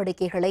அரசின்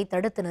நடவடிக்கைகளை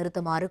தடுத்து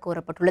நிறுத்துமாறு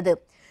கோரப்பட்டுள்ளது.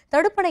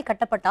 தடுப்பணை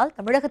கட்டப்பட்டால்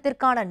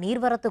தமிழகத்திற்கான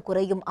நீர்வரத்து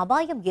குறையும்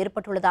அபாயம்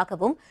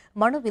ஏற்பட்டுள்ளதாகவும்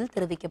மனுவில்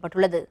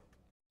தெரிவிக்கப்பட்டுள்ளது.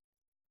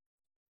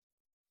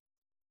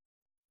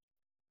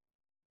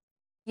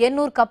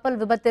 எண்ணூர் கப்பல்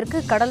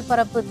விபத்திற்கு கடல்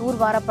பரப்பு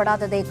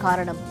தூர்வாரப்படாததே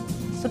காரணம்.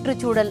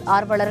 சுற்றுச்சூழல்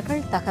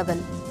ஆர்வலர்கள்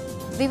தகவல்.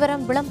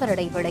 விவரம் விளம்பர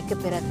இடைவேளைக்கு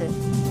பிறகு.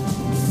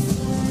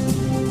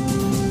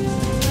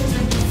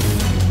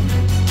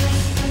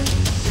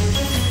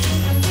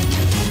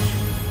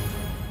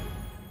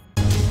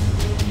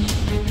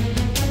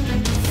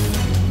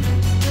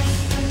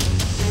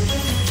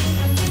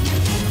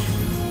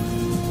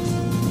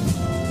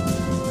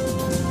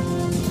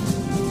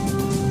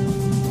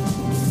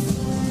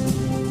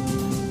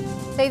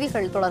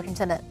 செய்திகள்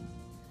தொடர்கின்றன.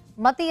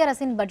 மத்திய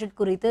அரசின் பட்ஜெட்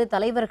குறித்து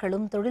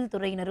தலைவர்களும்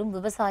தொழில்துறையினரும்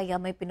விவசாய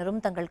அமைப்பினரும்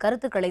தங்கள்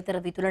கருத்துக்களை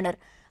தெரிவித்துள்ளனர்.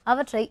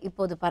 அவற்றை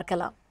இப்போது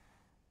பார்க்கலாம்.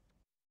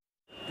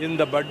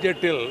 இந்த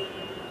பட்ஜெட்டில்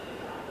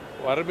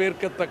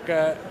வரவேற்கத்தக்க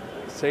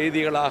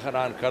செய்திகளாக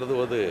நான்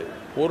கருதுவது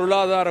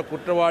பொருளாதார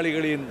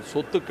குற்றவாளிகளின்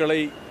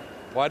சொத்துக்களை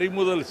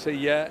பறிமுதல்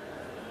செய்ய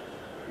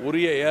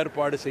உரிய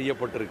ஏற்பாடு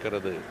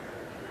செய்யப்பட்டிருக்கிறது.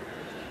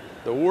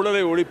 இந்த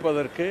ஊழலை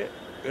ஒழிப்பதற்கு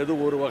இது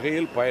ஒரு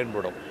வகையில்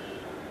பயன்படும்.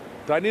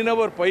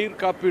 தனிநபர் பயிர்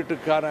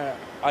காப்பீட்டுக்கான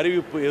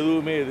அறிவிப்பு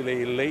எதுவுமே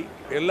இதில் இல்லை.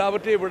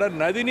 எல்லாவற்றையும் விட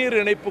நதிநீர்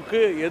இணைப்புக்கு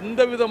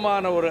எந்த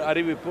விதமான ஒரு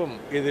அறிவிப்பும்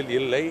இதில்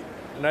இல்லை.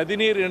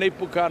 நதிநீர்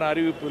இணைப்புக்கான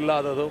அறிவிப்பு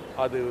இல்லாததும்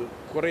அது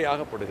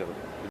குறையாகப்படுகிறது.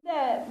 இந்த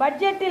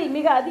பட்ஜெட்டில்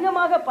மிக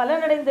அதிகமாக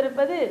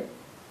பலனடைந்திருப்பது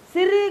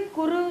சிறு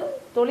குறு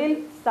தொழில்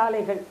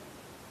சாலைகள்.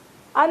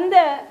 அந்த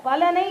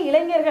பலனை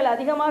இளைஞர்கள்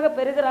அதிகமாக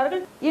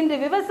பெறுகிறார்கள். இன்று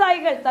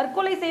விவசாயிகள்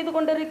தற்கொலை செய்து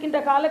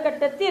கொண்டிருக்கின்ற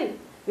காலகட்டத்தில்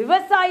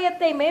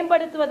விவசாயத்தை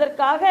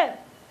மேம்படுத்துவதற்காக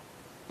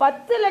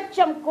 10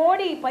 லட்சம்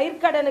கோடி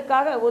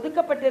பயிர்க்கடனுக்காக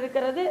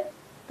ஒதுக்கப்பட்டிருக்கிறது.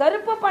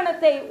 கருப்பு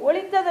பணத்தை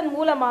ஒழித்ததன்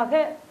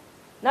மூலமாக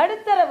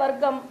நடுத்தர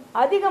வர்க்கம்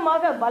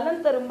அதிகமாக பலன்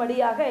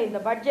தரும்படியாக இந்த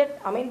பட்ஜெட்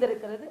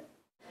அமைந்திருக்கிறது.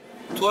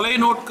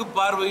 தொலைநோக்கு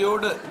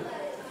பார்வையோடு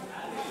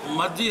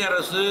மத்திய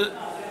அரசு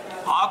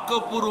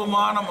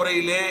ஆக்கப்பூர்வமான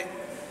முறையிலே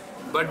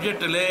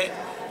பட்ஜெட்டிலே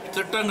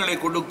திட்டங்களை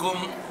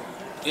கொடுக்கும்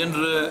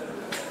என்று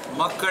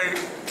மக்கள்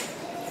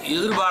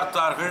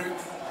எதிர்பார்த்தார்கள்.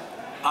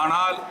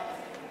 ஆனால்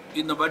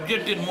இந்த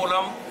பட்ஜெட்டின்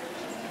மூலம்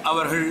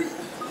அவர்கள்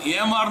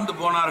ஏமாந்து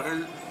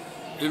போனார்கள்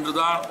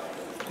என்றுதான்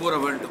கூற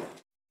வேண்டும்.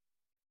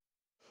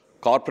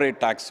 கார்ப்பரேட்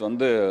டேக்ஸ்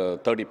வந்து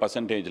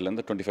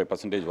 30%லேருந்து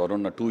 25%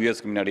 வரும்னு 2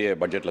 இயர்ஸ்க்கு முன்னாடியே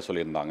பட்ஜெட்டில்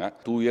சொல்லியிருந்தாங்க.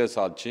 2 இயர்ஸ்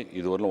ஆச்சு,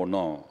 இதுவரையிலும்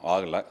ஒன்றும்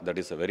ஆகலை. That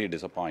is very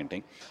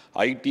disappointing.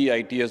 ID,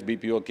 IDS,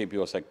 BPO,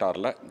 KPO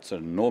செக்டாரில் it's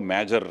no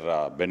major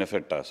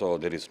benefit. So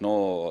there is no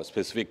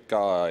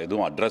ஸ்பெசிஃபிக்காக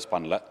எதுவும் அட்ரஸ்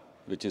பண்ணல,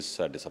 which is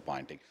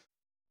disappointing.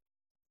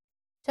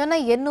 Chennai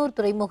Ennore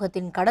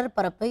துறைமுகத்தின்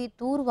கடற்பரப்பை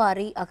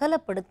தூர்வாரி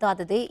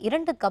அகலப்படுத்தாததே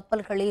 2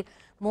 கப்பல்களில்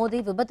மோதி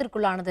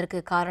விபத்திற்குள்ளானதற்கு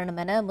காரணம்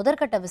என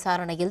முதற்கட்ட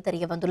விசாரணையில்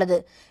தெரியவந்துள்ளது.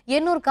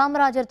 எண்ணூர்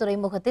காமராஜர்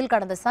துறைமுகத்தில்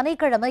கடந்த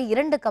சனிக்கிழமை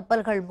 2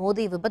 கப்பல்கள்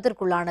மோதி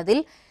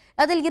விபத்திற்குள்ளானதில்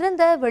அதில்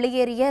இருந்த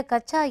வெளியேறிய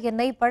கச்சா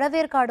எண்ணெய்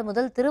பழவேற்காடு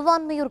முதல்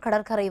திருவான்மியூர்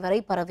கடற்கரை வரை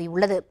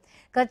பரவியுள்ளது.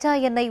 கச்சா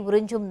எண்ணெய்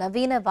உறிஞ்சும்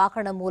நவீன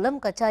வாகனம் மூலம்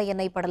கச்சா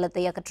எண்ணெய்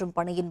படலத்தை அகற்றும்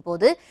பணியின்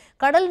போது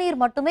கடல் நீர்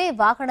மட்டுமே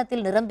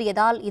வாகனத்தில்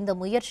நிரம்பியதால் இந்த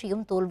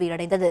முயற்சியும்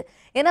தோல்வியடைந்தது.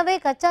 எனவே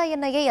கச்சா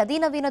எண்ணெயை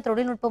அதிநவீன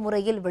தொழில்நுட்ப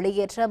முறையில்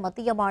வெளியேற்ற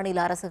மத்திய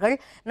மாநில அரசுகள்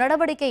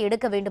நடவடிக்கை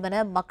எடுக்க வேண்டும்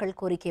என மக்கள்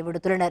கோரிக்கை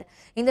விடுத்துள்ளனர்.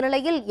 இந்த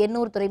நிலையில்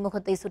எண்ணூர்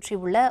துறைமுகத்தை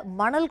சுற்றியுள்ள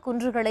மணல்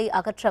குன்றுகளை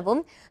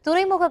அகற்றவும்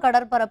துறைமுக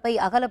கடற்பரப்பை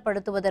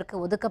அகலப்படுத்துவதற்கு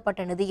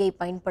ஒதுக்கப்பட்ட நிதியை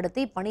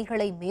பயன்படுத்தி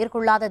பணிகளை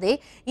மேற்கொள்ளாததே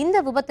இந்த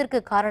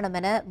விபத்திற்கு காரணம்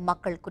என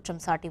மக்கள்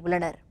குற்றம்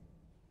சாட்டியுள்ளனர்.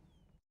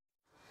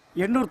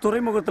 எண்ணூர்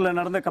துறைமுகத்தில்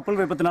நடந்த கப்பல்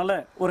விபத்தினால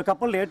ஒரு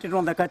கப்பல் ஏற்றிட்டு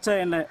வந்த கச்சா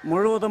எண்ணெய்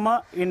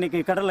முழுவதுமாக இன்னைக்கு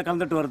கடலில்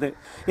கலந்துட்டு வருது.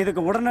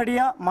 இதுக்கு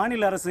உடனடியாக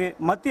மாநில அரசு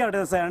மத்திய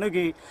அரசை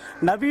அணுகி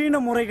நவீன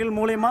முறைகள்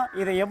மூலயமா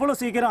இதை எவ்வளோ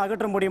சீக்கிரம்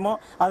அகற்ற முடியுமோ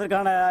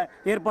அதற்கான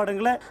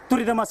ஏற்பாடுகளை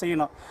துரிதமாக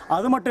செய்யணும்.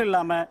 அது மட்டும்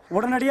இல்லாமல்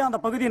உடனடியாக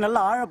அந்த பகுதியை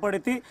நல்லா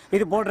ஆழப்படுத்தி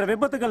இது போன்ற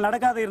விபத்துகள்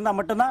நடக்காத இருந்தால்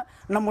மட்டும்தான்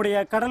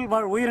நம்முடைய கடல்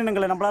வாழ்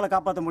உயிரினங்களை நம்மளால்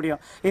காப்பாற்ற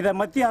முடியும். இதை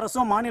மத்திய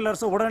அரசும் மாநில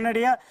அரசும்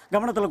உடனடியாக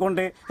கவனத்தில்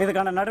கொண்டு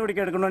இதுக்கான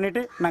நடவடிக்கை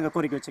எடுக்கணும்னுட்டு நாங்கள்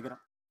கோரிக்கை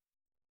வச்சுக்கிறோம்.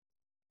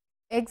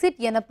 எக்ஸிட்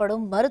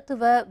எனப்படும்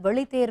மருத்துவ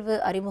வெளித்தேர்வு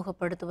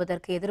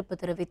அறிமுகப்படுத்துவதற்கு எதிர்ப்பு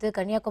தெரிவித்து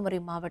கன்னியாகுமரி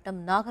மாவட்டம்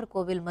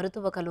நாகர்கோவில்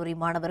மருத்துவக் கல்லூரி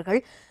மாணவர்கள்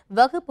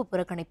வகுப்பு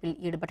புறக்கணிப்பில்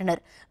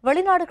ஈடுபட்டனர்.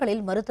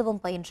 வெளிநாடுகளில் மருத்துவம்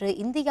பயின்று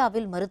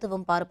இந்தியாவில்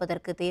மருத்துவம்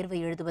பார்ப்பதற்கு தேர்வு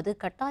எழுதுவது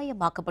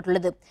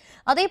கட்டாயமாக்கப்பட்டுள்ளது.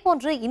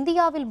 அதேபோன்று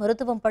இந்தியாவில்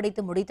மருத்துவம்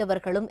படித்து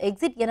முடித்தவர்களும்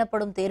எக்ஸிட்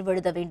எனப்படும் தேர்வு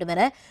எழுத வேண்டும்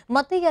என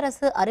மத்திய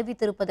அரசு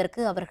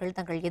அறிவித்திருப்பதற்கு அவர்கள்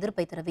தங்கள்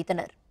எதிர்ப்பை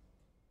தெரிவித்தனர்.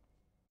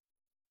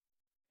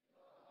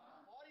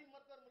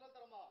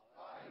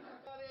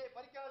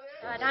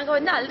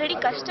 நாங்கள் ஆல்ரெடி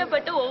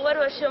கஷ்டப்பட்டு ஒவ்வொரு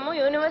வருஷமும்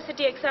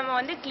யூனிவர்சிட்டி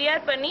எக்ஸாமை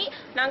கிளியர் பண்ணி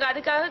நாங்கள்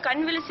அதுக்காக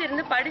கண் விழிச்சு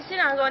இருந்து படித்து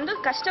நாங்கள்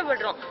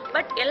கஷ்டப்படுறோம்.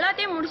 பட்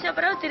எல்லாத்தையும் முடிச்ச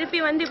பிறகு திருப்பி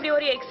இப்படி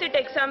ஒரு எக்ஸிட்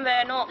எக்ஸாம்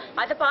வேணும்,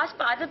 அதை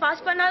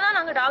பாஸ் பண்ணால் தான்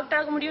நாங்கள் டாக்டர்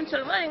ஆக முடியும்னு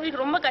சொல்லும்போது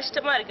எங்களுக்கு ரொம்ப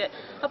கஷ்டமாக இருக்குது.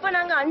 அப்போ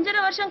நாங்கள்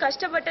 5.5 வருஷம்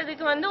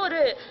கஷ்டப்பட்டதுக்கு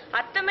ஒரு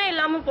அர்த்தமே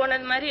இல்லாமல்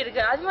போனது மாதிரி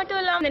இருக்குது. அது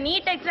மட்டும் இல்லாமல் இந்த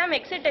நீட் எக்ஸாம்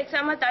எக்ஸிட்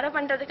எக்ஸாமை தடை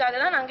பண்ணுறதுக்காக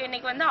தான் நாங்கள்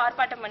இன்னைக்கு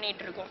ஆர்ப்பாட்டம்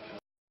பண்ணிட்டு இருக்கோம்.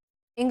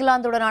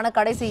 இங்கிலாந்துடனான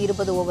கடைசி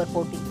 20 ஓவர்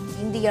போட்டி.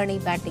 இந்திய அணி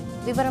பேட்டிங்.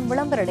 விவரம்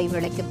விளம்பர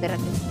இடைவேளைக்கு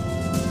பிறகு.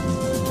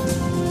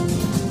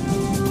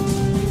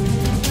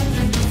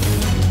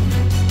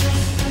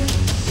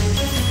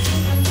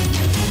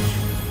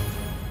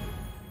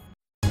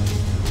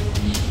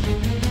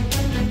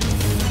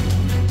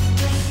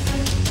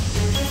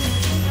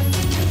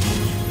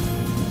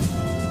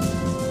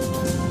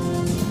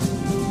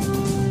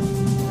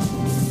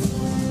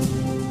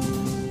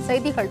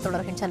 செய்திகள்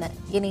தொடர்கின்றன.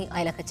 இனி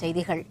அயலக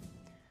செய்திகள்.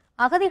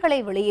 அகதிகளை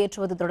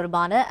வெளியேற்றுவது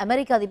தொடர்பான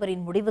அமெரிக்க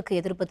அதிபரின் முடிவுக்கு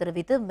எதிர்ப்பு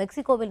தெரிவித்து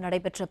மெக்சிகோவில்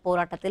நடைபெற்ற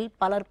போராட்டத்தில்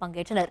பலர்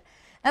பங்கேற்றனர்.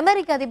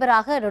 அமெரிக்க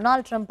அதிபராக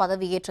டொனால்டு டிரம்ப்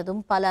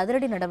பதவியேற்றதும் பல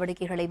அதிரடி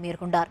நடவடிக்கைகளை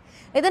மேற்கொண்டார்.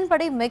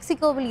 இதன்படி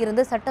மெக்சிகோவில்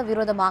இருந்து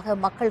சட்டவிரோதமாக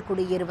மக்கள்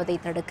குடியேறுவதை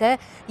தடுக்க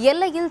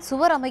எல்லையில்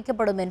சுவர்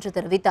அமைக்கப்படும் என்று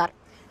தெரிவித்தார்.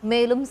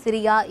 மேலும்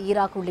சிரியா,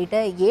 ஈராக் உள்ளிட்ட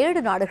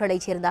 7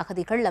 நாடுகளைச் சேர்ந்த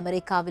அகதிகள்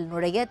அமெரிக்காவில்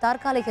நுழைய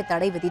தற்காலிக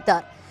தடை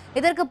விதித்தார்.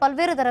 இதற்கு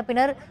பல்வேறு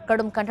தரப்பினர்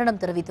கடும் கண்டனம்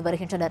தெரிவித்து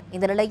வருகின்றனர்.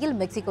 இந்த நிலையில்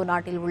மெக்சிகோ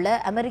நாட்டில் உள்ள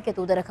அமெரிக்க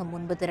தூதரகம்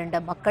முன்பு திரண்ட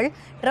மக்கள்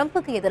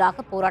டிரம்புக்கு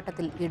எதிராக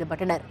போராட்டத்தில்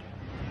ஈடுபட்டனர்.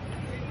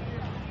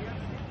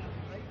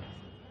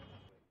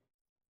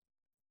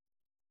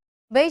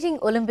 பெய்ஜிங்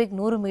ஒலிம்பிக்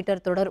 100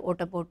 மீட்டர் தொடர்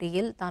ஓட்டப்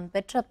போட்டியில் தான்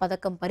பெற்ற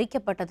பதக்கம்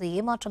பறிக்கப்பட்டது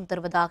ஏமாற்றம்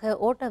தருவதாக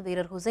ஓட்ட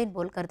வீரர் ஹுசைன்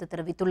போல்ட் கருத்து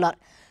தெரிவித்துள்ளார்.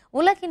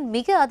 உலகின்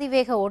மிக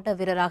அதிவேக ஓட்ட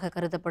வீரராக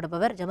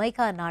கருதப்படுபவர்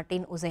ஜமைக்கா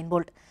நாட்டின் ஹுசைன்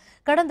போல்ட்.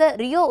 கடந்த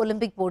ரியோ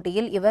ஒலிம்பிக்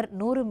போட்டியில் இவர்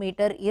 100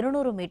 மீட்டர்,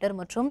 200 மீட்டர்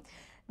மற்றும்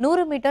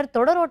 100 மீட்டர்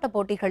தொடரோட்ட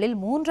போட்டிகளில்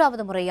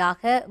 3வது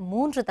முறையாக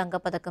 3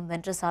 தங்கப்பதக்கம்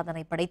வென்று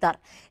சாதனை படைத்தார்.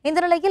 இந்த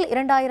நிலையில்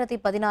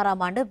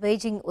 2016ஆம் ஆண்டு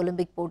பெய்ஜிங்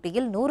ஒலிம்பிக்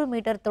போட்டியில் 100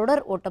 மீட்டர்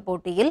தொடர் ஓட்ட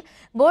போட்டியில்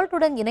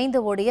போல்ட்டுடன்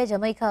இணைந்து ஓடிய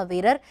ஜமைக்கா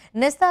வீரர்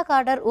நெஸ்தா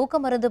கார்டர்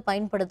ஊக்கமருந்து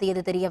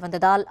பயன்படுத்தியது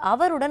தெரியவந்ததால்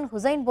அவருடன்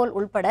ஹுசைன் போல்ட்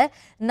உள்பட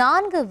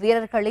 4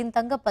 வீரர்களின்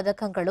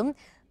தங்கப்பதக்கங்களும்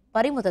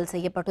பறிமுதல்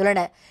செய்யப்பட்டுள்ளன.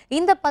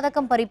 இந்த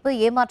பதக்கம் பறிப்பு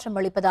ஏமாற்றம்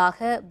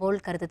அளிப்பதாக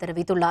போல்ட் கருத்து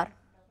தெரிவித்துள்ளார்.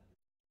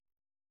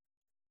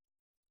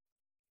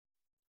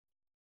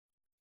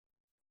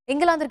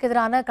 இங்கிலாந்திற்கு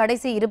எதிரான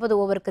கடைசி 20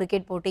 ஓவர்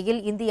கிரிக்கெட் போட்டியில்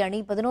இந்திய அணி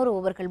 11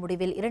 ஓவர்கள்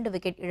முடிவில் 2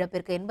 விக்கெட்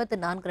இழப்பிற்கு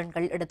 84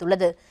 ரன்கள்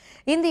எடுத்துள்ளது.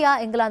 இந்தியா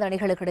இங்கிலாந்து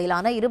அணிகளுக்கு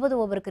இடையிலான 20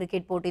 ஓவர்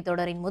கிரிக்கெட் போட்டித்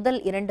தொடரின் முதல்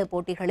 2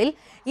 போட்டிகளில்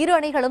இரு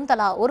அணிகளும்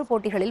தலா ஒரு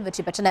போட்டிகளில்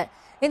வெற்றி பெற்றன.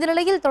 இந்த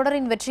நிலையில்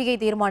தொடரின் வெற்றியை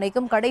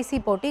தீர்மானிக்கும் கடைசி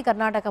போட்டி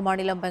கர்நாடக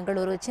மாநிலம்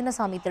பெங்களூரு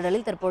சின்னசாமி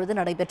திடலில் தற்பொழுது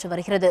நடைபெற்று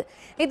வருகிறது.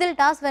 இதில்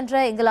டாஸ்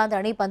வென்ற இங்கிலாந்து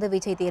அணி பந்து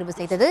வீச்சை தேர்வு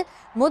செய்தது.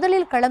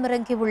 முதலில்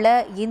களமிறங்கியுள்ள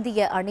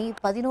இந்திய அணி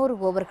 11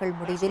 ஓவர்கள்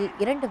முடிவில்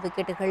 2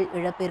 விக்கெட்டுகள்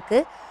இழப்பிற்கு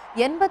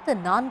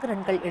 84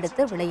 ரன்கள்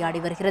எடுத்து விளையாடி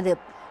வருகிறது.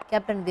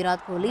 கேப்டன்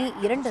விராட் கோலி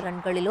 2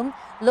 ரன்களிலும்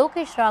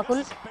லோகேஷ்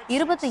ராகுல்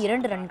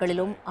 22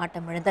 ரன்களிலும்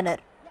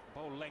ஆட்டமிழந்தனர்.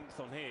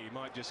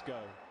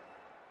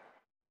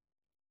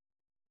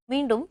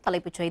 மீண்டும்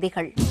தலைப்புச்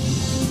செய்திகள்.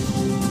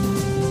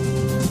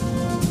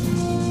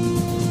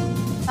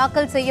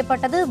 தாக்கல்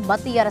செய்யப்பட்டது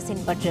மத்திய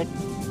அரசின் பட்ஜெட்.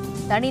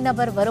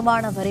 தனிநபர்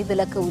வருமான வரி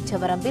விலக்கு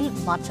உச்சவரம்பில்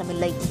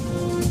மாற்றமில்லை.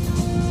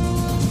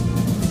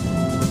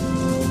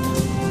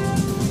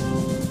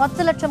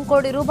 10 லட்சம்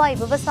கோடி ரூபாய்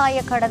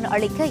விவசாய கடன்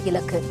அளிக்க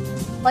இலக்கு.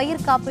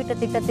 பயிர் காப்பீட்டு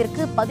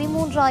திட்டத்திற்கு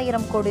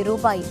 13,000 கோடி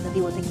ரூபாய்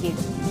நிதி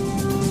ஒதுக்கீடு.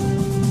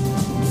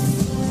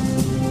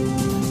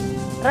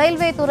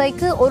 ரயில்வே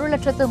துறைக்கு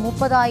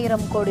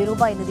 1,30,000 கோடி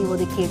ரூபாய் நிதி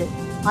ஒதுக்கீடு.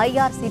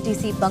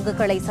 IRCTC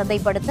பங்குகளை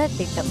சந்தைப்படுத்த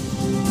திட்டம்.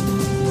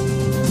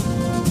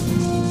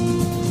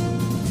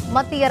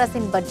 மத்திய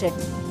அரசின்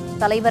பட்ஜெட்.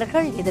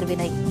 தலைவர்கள்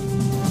எதிர்வினை.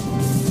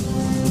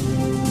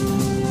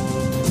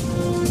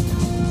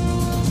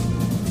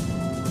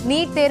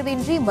 நீட்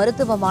தேர்வின்றி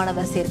மருத்துவ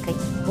மாணவர் சேர்க்கை.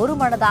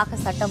 ஒருமனதாக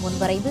சட்ட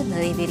முன்வரைவு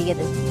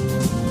நிறைவேறியது.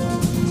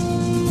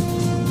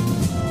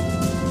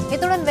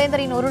 இத்துடன்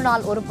வேந்தரின் ஒரு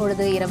நாள் ஒரு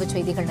பொழுது இரவு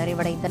செய்திகள்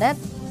நிறைவடைந்தன.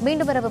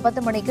 மீண்டும் இரவு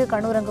 10 மணிக்கு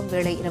கண்ணுறங்கும்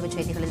வேளை இரவு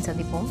செய்திகளில்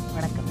சந்திப்போம்.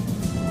 வணக்கம்.